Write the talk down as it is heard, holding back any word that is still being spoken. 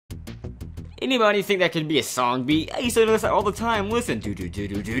Anybody think that could be a song beat? I used to do this all the time. Listen. And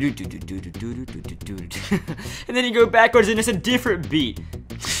then you go backwards and it's a different beat.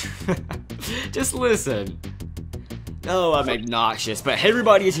 Just listen. Oh, I'm obnoxious. But hey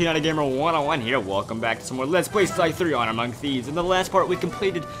everybody, it's United Gamer 101 here. Welcome back to some more Let's Play Sly 3 on Among Thieves. In the last part, we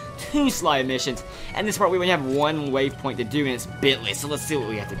completed 2 Sly missions. And this part, we only have 1 waypoint to do, and it's Bentley. So let's see what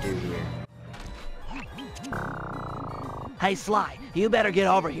we have to do here. Hey Sly, you better get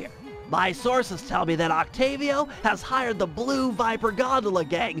over here. My sources tell me that Octavio has hired the Blue Viper Gondola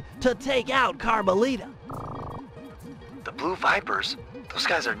gang to take out Carmelita. The Blue Vipers? Those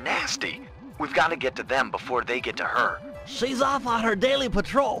guys are nasty. We've got to get to them before they get to her. She's off on her daily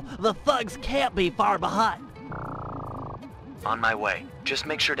patrol. The thugs can't be far behind. On my way. Just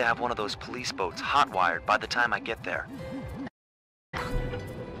make sure to have one of those police boats hot-wired by the time I get there.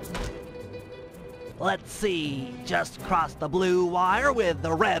 Let's see, just cross the blue wire with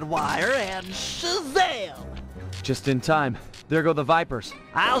the red wire and shazam! Just in time. There go the Vipers.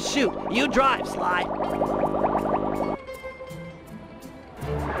 I'll shoot. You drive, Sly.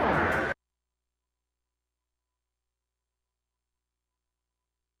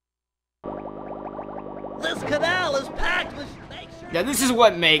 This canal is packed with snakes. Now this is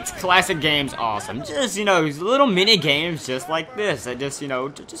what makes classic games awesome. Just, you know, little mini games just like this. That just, you know,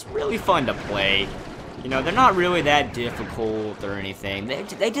 just really fun to play. You know, they're not really that difficult or anything.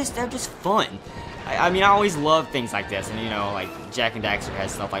 They're just fun. I mean, I always love things like this, and you know, like Jak and Daxter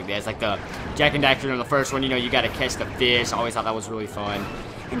has stuff like this. Like the Jak and Daxter in the first one, you know, you got to catch the fish. I always thought that was really fun,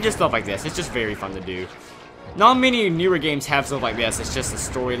 and just stuff like this. It's just very fun to do. Not many newer games have stuff like this. It's just a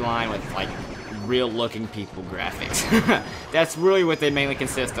storyline with like real-looking people graphics. That's really what they mainly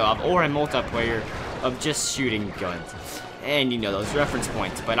consist of, or a multiplayer of just shooting guns. And you know those reference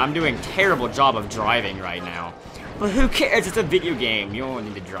points, but I'm doing a terrible job of driving right now. But who cares? It's a video game. You don't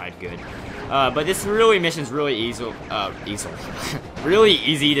need to drive good. But this mission's really easy. Really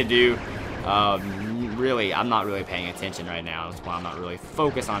easy to do. Really, I'm not really paying attention right now. That's why I'm not really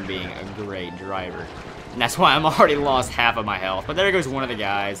focused on being a great driver. And that's why I'm already lost half of my health. But there goes one of the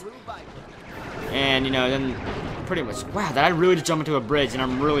guys. And you know, then pretty much, wow, did I really just jump into a bridge and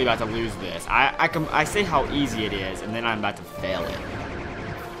I'm really about to lose this. I say how easy it is and then I'm about to fail it.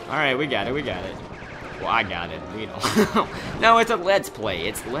 Alright, we got it. Well, I got it. We don't. No, it's a let's play.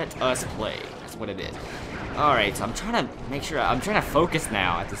 It's let us play. That's what it is. Alright, so I'm trying to make sure, I'm trying to focus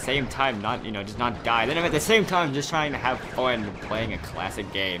now at the same time, not, you know, just not die. Then I'm at the same time just trying to have fun playing a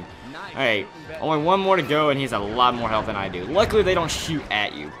classic game. Alright, only 1 more to go and he has a lot more health than I do. Luckily, they don't shoot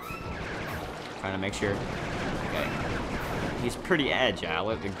at you. Trying to make sure. Okay. He's pretty agile.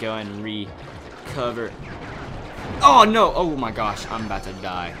 Let the gun recover. Oh no! Oh my gosh, I'm about to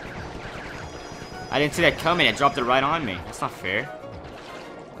die. I didn't see that coming. It dropped it right on me. That's not fair.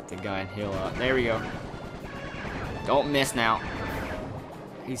 Let the gun heal up. There we go. Don't miss now.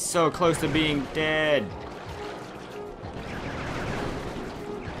 He's so close to being dead.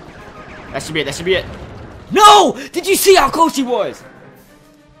 That should be it. That should be it. No! Did you see how close he was?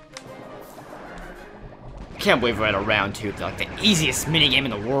 I can't believe we're at a round 2, like the easiest minigame in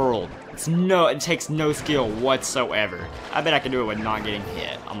the world. It takes no skill whatsoever. I bet I can do it with not getting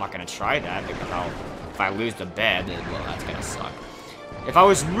hit. I'm not gonna try that because if I lose the bed, then, well, that's gonna suck. If I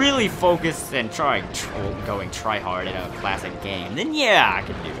was really focused and going try hard in a classic game, then yeah, I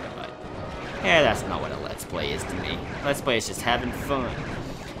could do it. But yeah, that's not what a let's play is to me. Let's play is just having fun.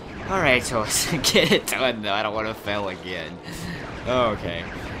 Alright, so let's get it done though. I don't want to fail again. Okay,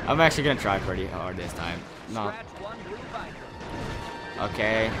 I'm actually gonna try pretty hard this time. No.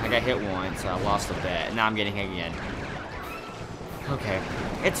 Okay, I got hit once, so I lost a bet. Now I'm getting hit again. Okay,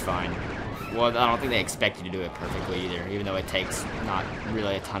 it's fine. Well, I don't think they expect you to do it perfectly either, even though it takes not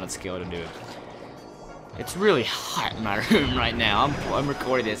really a ton of skill to do it. It's really hot in my room right now. I'm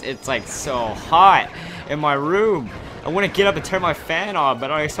recording this. It's like so hot in my room. I want to get up and turn my fan on, but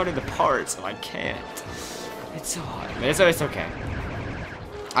I already started the part, so I can't. It's so hot, but it's okay.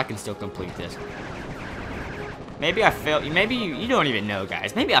 I can still complete this. Maybe I failed. Maybe you don't even know,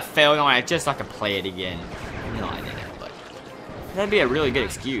 guys. Maybe I failed on it just so I could play it again. No, I didn't, but that'd be a really good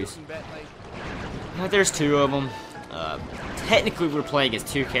excuse. But there's 2 of them. Technically, we're playing as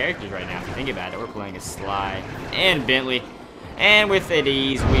 2 characters right now. If you think about it, we're playing as Sly and Bentley. And with it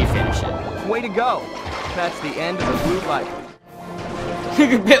ease, we finish it. Way to go! That's the end of the Blue Viper. Look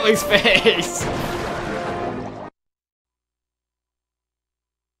at Bentley's face!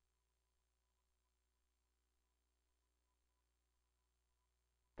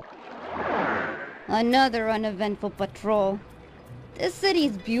 Another uneventful patrol. This city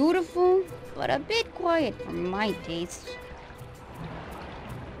is beautiful, but a bit quiet for my taste.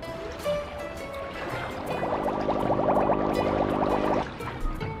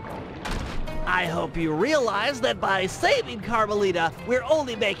 I hope you realize that by saving Carmelita, we're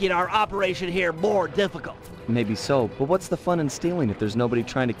only making our operation here more difficult. Maybe so, but what's the fun in stealing if there's nobody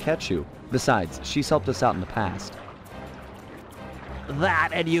trying to catch you? Besides, she's helped us out in the past.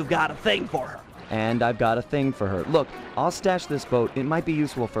 That, and you've got a thing for her. And I've got a thing for her. Look, I'll stash this boat. It might be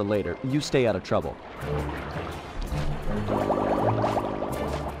useful for later. You stay out of trouble.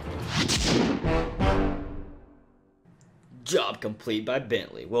 Job complete by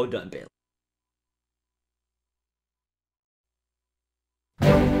Bentley. Well done, Bentley.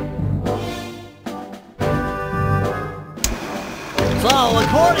 So,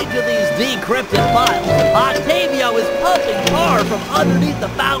 according to these decrypted files, Octavio is pumping tar from underneath the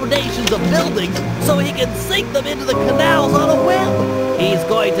foundations of buildings so he can sink them into the canals on a whim. He's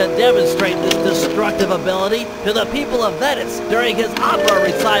going to demonstrate this destructive ability to the people of Venice during his opera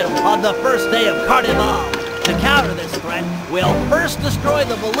recital on the first day of Carnival. To counter this threat, we'll first destroy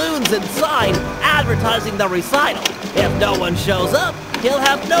the balloons inside, advertising the recital. If no one shows up, he'll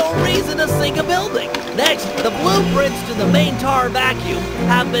have no reason to sink a building. Next, the blueprints to the main tar vacuum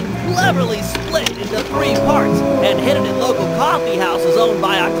have been cleverly split into 3 parts and hidden in local coffee houses owned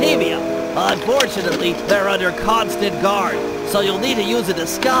by Octavio. Unfortunately, they're under constant guard, so you'll need to use a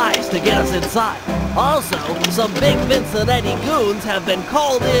disguise to get us inside. Also, some big Vincenetti goons have been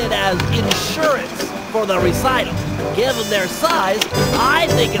called in as insurance for the recital. Given their size, I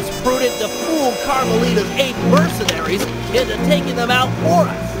think it's prudent to fool Carmelita's 8 mercenaries into taking them out for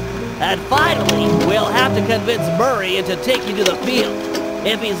us. And finally, we'll have to convince Murray into taking to the field.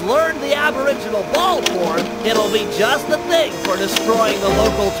 If he's learned the aboriginal ball form, it'll be just the thing for destroying the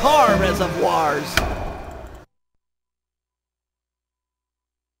local tar reservoirs.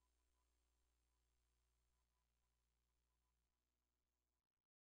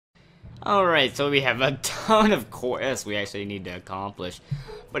 Alright, so we have a ton of quests we actually need to accomplish.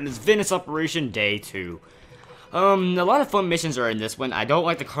 But it's Venice Operation Day 2. A lot of fun missions are in this one. I don't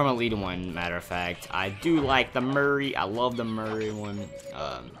like the Carmelita one, matter of fact. I do like the Murray. I love the Murray one.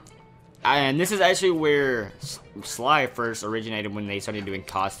 And this is actually where Sly first originated when they started doing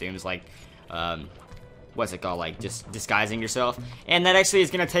costumes, like, what's it called, like, just disguising yourself. And that actually is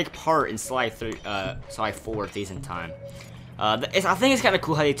going to take part in Sly 4 Thieves in Time. I think it's kind of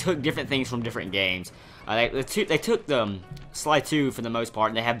cool how they took different things from different games. They took the Sly 2 for the most part,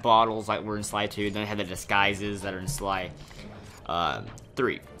 and they have bottles like were in Sly 2. Then they have the disguises that are in Sly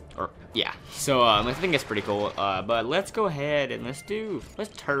 3. Yeah. So I think it's pretty cool. But let's go ahead and let's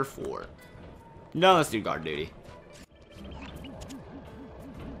turf war. No, let's do guard duty.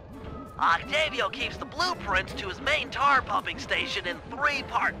 Octavio keeps the blueprints to his main tar pumping station in 3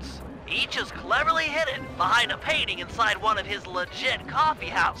 parts. Each is cleverly hidden behind a painting inside one of his legit coffee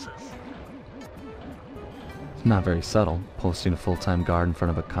houses. It's not very subtle, posting a full-time guard in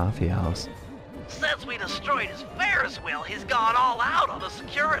front of a coffee house. Since we destroyed his Ferris wheel, he's gone all out on the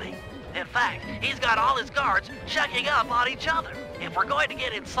security. In fact, he's got all his guards checking up on each other. If we're going to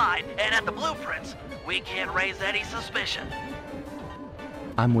get inside and at the blueprints, we can't raise any suspicion.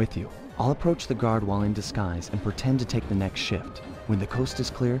 I'm with you. I'll approach the guard while in disguise and pretend to take the next shift. When the coast is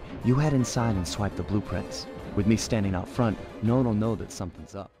clear, you head inside and swipe the blueprints. With me standing out front, no one will know that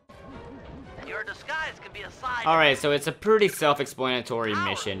something's up. Your disguise can be a side. Alright, so it's a pretty self-explanatory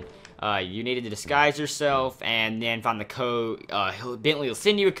mission. You need to disguise yourself and then find the code. Bentley will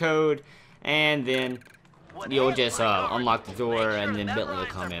send you a code, and then you'll just unlock the door, and then Bentley will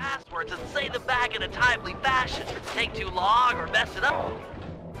come in. Passwords and say them back in a timely fashion. Take too long or mess it up.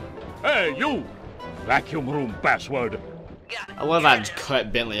 Hey, you! Vacuum room password. I love how I just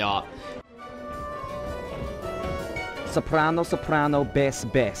cut Bentley off. Soprano, soprano, bass,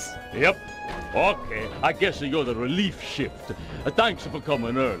 bass. Yep. Okay, I guess you're the relief shift. Thanks for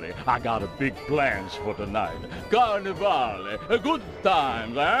coming early. I got a big plans for tonight. Carnivale, good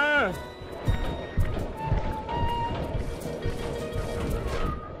times, eh?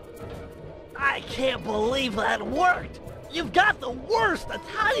 I can't believe that worked! You've got the worst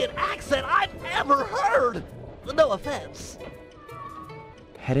Italian accent I've ever heard! No offense.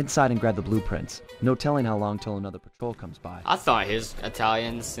 Head inside and grab the blueprints. No telling how long till another patrol comes by. I thought his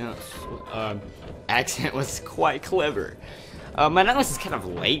Italian accent was quite clever. I know this is kind of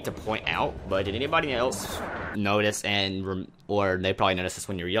late to point out, but did anybody else notice, or they probably noticed this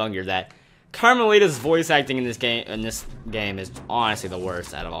when you were younger, that Carmelita's voice acting in this game is honestly the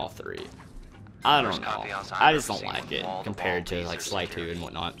worst out of all 3. I don't know. I just don't like it compared to like Sly 2 and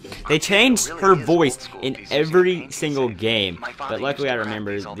whatnot. They changed her voice in every single game, but luckily I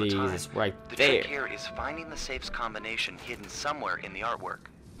remember these is right there. The trick here is finding the safe's combination hidden somewhere in the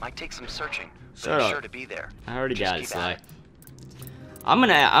artwork. Might take some searching, but it's sure to be there. I already got it, Sly. I'm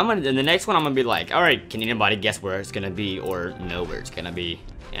gonna, in the next one, I'm gonna be like, all right, can anybody guess where it's gonna be or know where it's gonna be?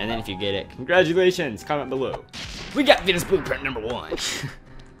 And then if you get it, congratulations, comment below. We got Venus Blueprint number 1.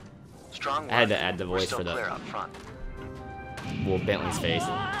 Strong I had to work. add the We're voice still for the, clear up front. well, Bentley's face.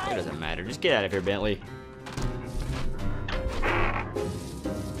 It doesn't matter, just get out of here, Bentley.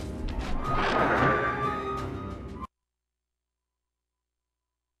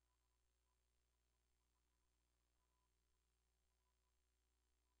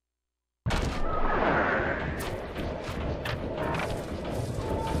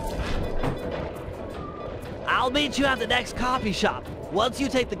 I'll meet you at the next coffee shop. Once you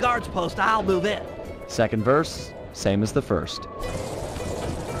take the guard's post, I'll move in. Second verse, same as the first.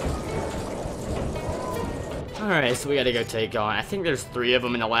 Alright, so we gotta go take on, I think there's 3 of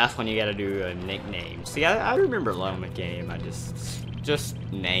them. In the last one you gotta do a nickname. See, I remember Loma game, I just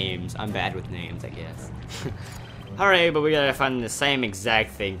names. I'm bad with names, I guess. Alright, but we gotta find the same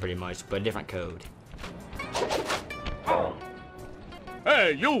exact thing pretty much, but a different code.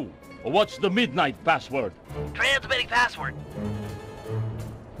 Hey, you! What's the midnight password? Transmitting password.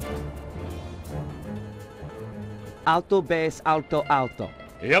 Alto base alto alto.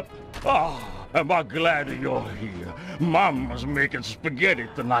 Yep. Ah, am I glad you're here. Mama's making spaghetti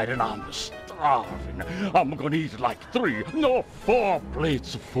tonight and I'm starving. I'm gonna eat like 3, no 4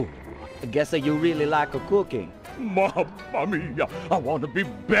 plates full. I guess that you really like cooking. Mamma mia, I want to be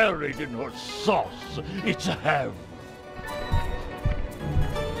buried in her sauce. It's heaven.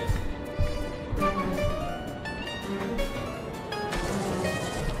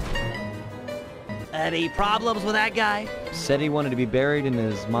 Any problems with that guy? Said he wanted to be buried in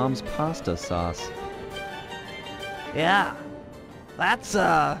his mom's pasta sauce. Yeah. That's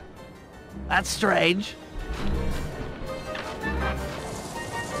strange.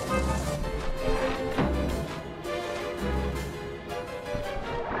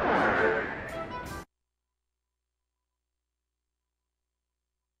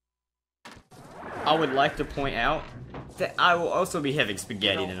 I would like to point out that I will also be having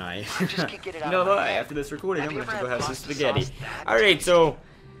spaghetti tonight. just can't get it out You know of my what? head. After this recording, Have I'm you gonna have ever to go had have some pasta spaghetti. sauce that Alright, so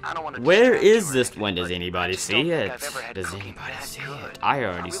I don't want to where distract you is or this anything, one? Does but anybody I just see don't think it? I've ever had Does cooking anybody that see good. it? I Are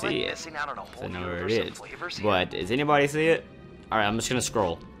already we, see like, it. missing out on a So whole I know where it universe of is. flavors here? But does anybody see it? Alright, I'm just gonna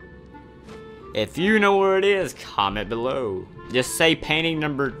scroll. If you know where it is, comment below. Just say painting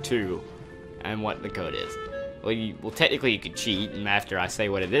number 2 and what the code is. Well, technically you could cheat and after I say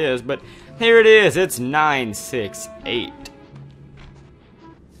what it is, but here it is. It's 968.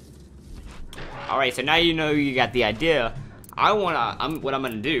 Alright, so now you know you got the idea. What I'm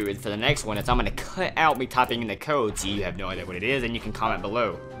gonna do is for the next one is I'm gonna cut out me typing in the code so you have no idea what it is and you can comment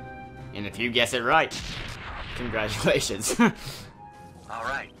below. And if you guess it right, congratulations.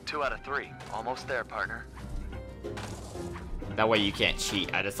 Alright, 2 out of 3. Almost there, partner. That way you can't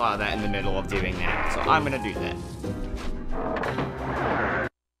cheat. I just saw that in the middle of doing that. So I'm gonna do that.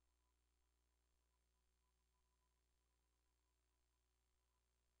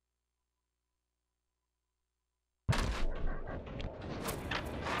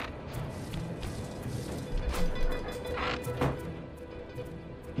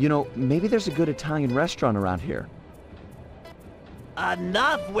 You know, maybe there's a good Italian restaurant around here.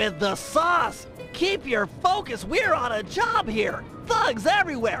 Enough with the sauce! Keep your focus, we're on a job here! Thugs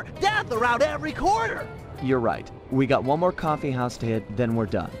everywhere, death around every corner! You're right. We got one more coffee house to hit, then we're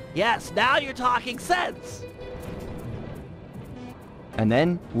done. Yes, now you're talking sense! And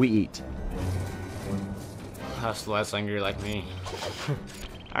then we eat. Us less angry like me.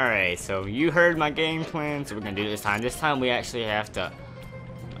 Alright, so you heard my game plan, so we're gonna do it this time. This time we actually have to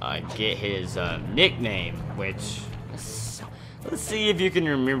get his nickname, which let's see if you can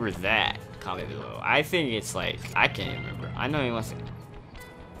remember that. Comment below. I think it's like I can't remember. I know he wants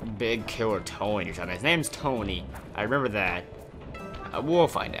Big Killer Tony or something. His name's Tony. I remember that. We'll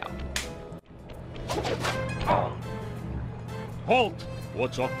find out. Halt!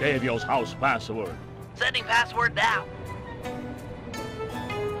 What's Octavio's house password? Sending password now.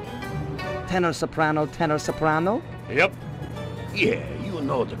 Tenor soprano, tenor soprano. Yep. Yeah, you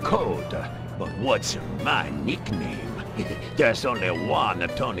know the code. But what's my nickname? There's only one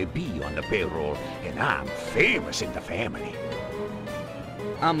Tony B on the payroll, and I'm famous in the family.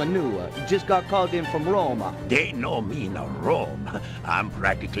 I'm Manua. Just got called in from Roma. They know me in Rome. I'm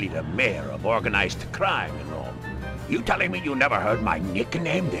practically the mayor of organized crime in Rome. You telling me you never heard my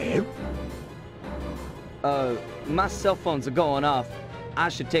nickname there? My cell phones are going off. I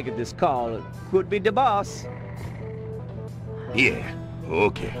should take this call. Could be the boss. Yeah,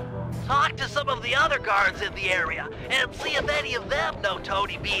 okay. Talk to some of the other guards in the area and see if any of them know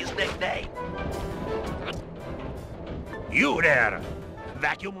Tony B's nickname. You there!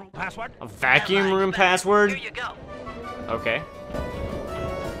 vacuum room password? A vacuum room password? Here you go. Okay.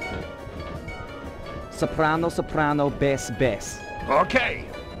 Soprano, soprano, bass, bass. Okay.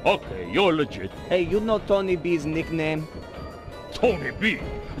 Okay, you're legit. Hey, you know Tony B's nickname? Tony B.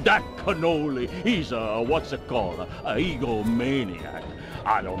 That cannoli, he's a, what's it called? A egomaniac.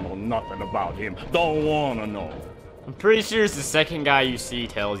 I don't know nothing about him. Don't wanna know. I'm pretty sure it's the second guy you see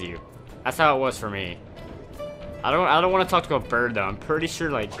tells you. That's how it was for me. I don't want to talk to a bird though. I'm pretty sure,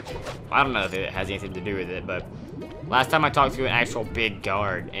 like, I don't know if it has anything to do with it, but last time I talked to an actual big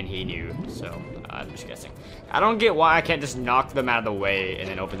guard and he knew, so I'm just guessing. I don't get why I can't just knock them out of the way and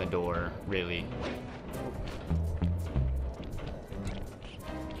then open the door, really.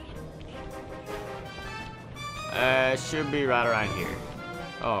 Should be right around here.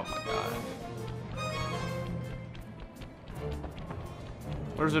 Oh my god.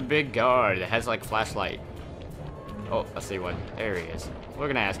 Where's a big guard that has like flashlight? Oh, I see one. There he is. We're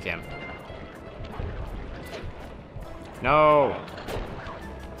gonna ask him. No.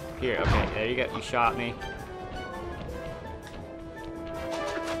 Here, okay, there you go. You shot me.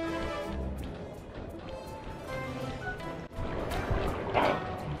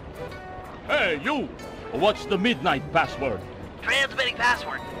 Hey, you! What's the midnight password? Transmitting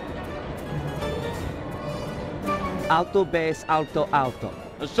password. Alto, bass, alto, alto.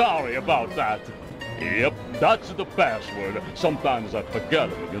 Sorry about that. Yep, that's the password. Sometimes I forget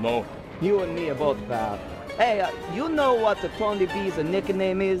it, you know. You and me are both bad. Hey, you know what the Tony B's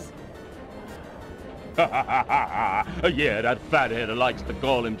nickname is? Yeah, that fathead likes to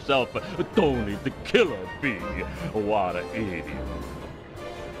call himself Tony the Killer Bee. What an idiot.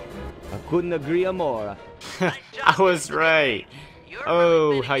 I couldn't agree more. I was right.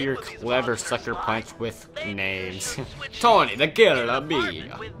 Oh, how you're clever, sucker punch with names. Tony the Killer Bee.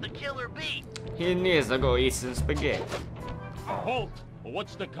 With the Killer Bee. He needs to go eat some spaghetti. Halt!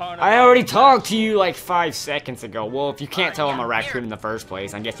 What's the carnival? I already talked to you like 5 seconds ago. Well, if you can't tell I'm a raccoon in the first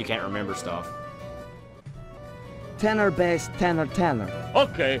place, I guess you can't remember stuff. Tenor, bass, tenor, tenor.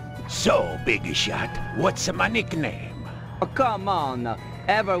 Okay. So, Big Shot, what's my nickname? Oh, come on.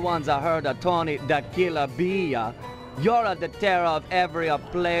 Everyone's heard of Tony the Killer Bee. You're the terror of every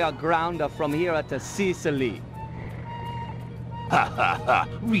playground from here to Sicily. Ha ha ha,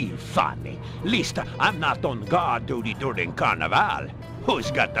 real funny. Least I'm not on guard duty during Carnival.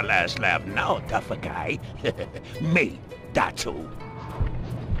 Who's got the last laugh now, tough guy? Me, that's who.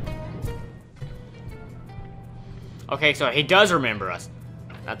 Okay, so he does remember us.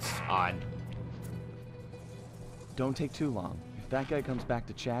 That's odd. Don't take too long. If that guy comes back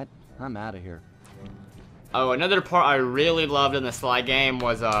to chat, I'm out of here. Oh, another part I really loved in the Sly game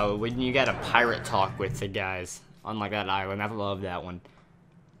was when you got a pirate talk with the guys on like that island. I love that one.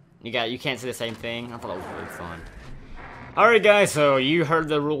 You can't say the same thing. I thought it was really fun. Alright guys, so you heard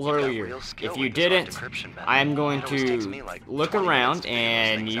the rules earlier. If you didn't, I am going to look around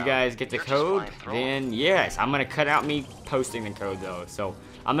and you guys get the code, then yes, I'm going to cut out me posting the code though. So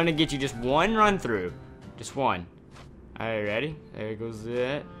I'm going to get you just one run through. Just one. Alright, ready? There goes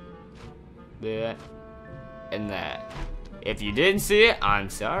that, and that. If you didn't see it, I'm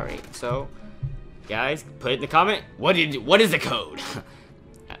sorry. So guys, put it in the comment. What is the code?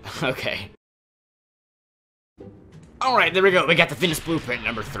 Okay. Alright, there we go. We got the finished blueprint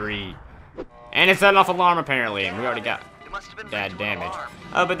number 3. And it's set off alarm apparently, and we already got bad damage.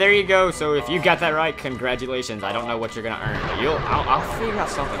 But there you go. So if you got that right, congratulations. I don't know what you're gonna earn, but I'll figure out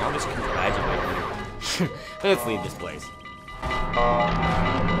something. I'll just congratulate you. Let's leave this place.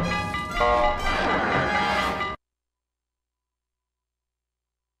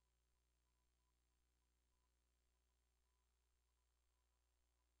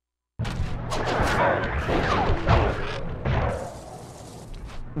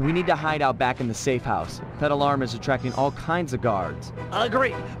 We need to hide out back in the safe house. That alarm is attracting all kinds of guards.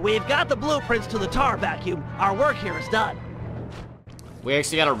 Agreed. We've got the blueprints to the tar vacuum. Our work here is done. We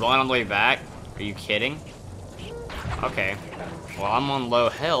actually gotta run on the way back? Are you kidding? Okay. Well, I'm on low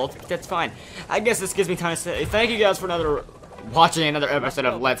health, but that's fine. I guess this gives me time to say thank you guys for watching another episode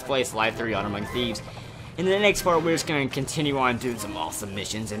of Let's Play Sly 3 Honor Among Thieves. In the next part, we're just gonna continue on doing some awesome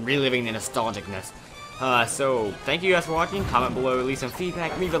missions and reliving the nostalgicness. So, thank you guys for watching. Comment below, leave some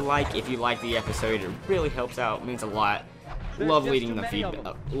feedback, leave a like if you like the episode. It really helps out, it means a lot. Love reading the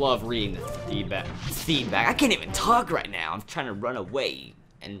feedback. Love reading the feedback. I can't even talk right now. I'm trying to run away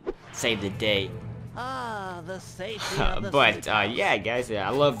and save the day. Ah, the safety of the But yeah, guys, I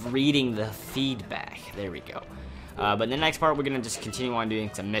love reading the feedback. There we go. But in the next part, we're gonna just continue on doing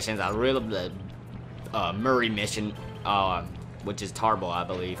some missions. I really love the Murray mission, which is Tarbo, I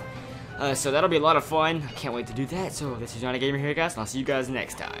believe. So that'll be a lot of fun. I can't wait to do that. So this is Johnny Gamer here, guys, and I'll see you guys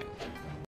next time.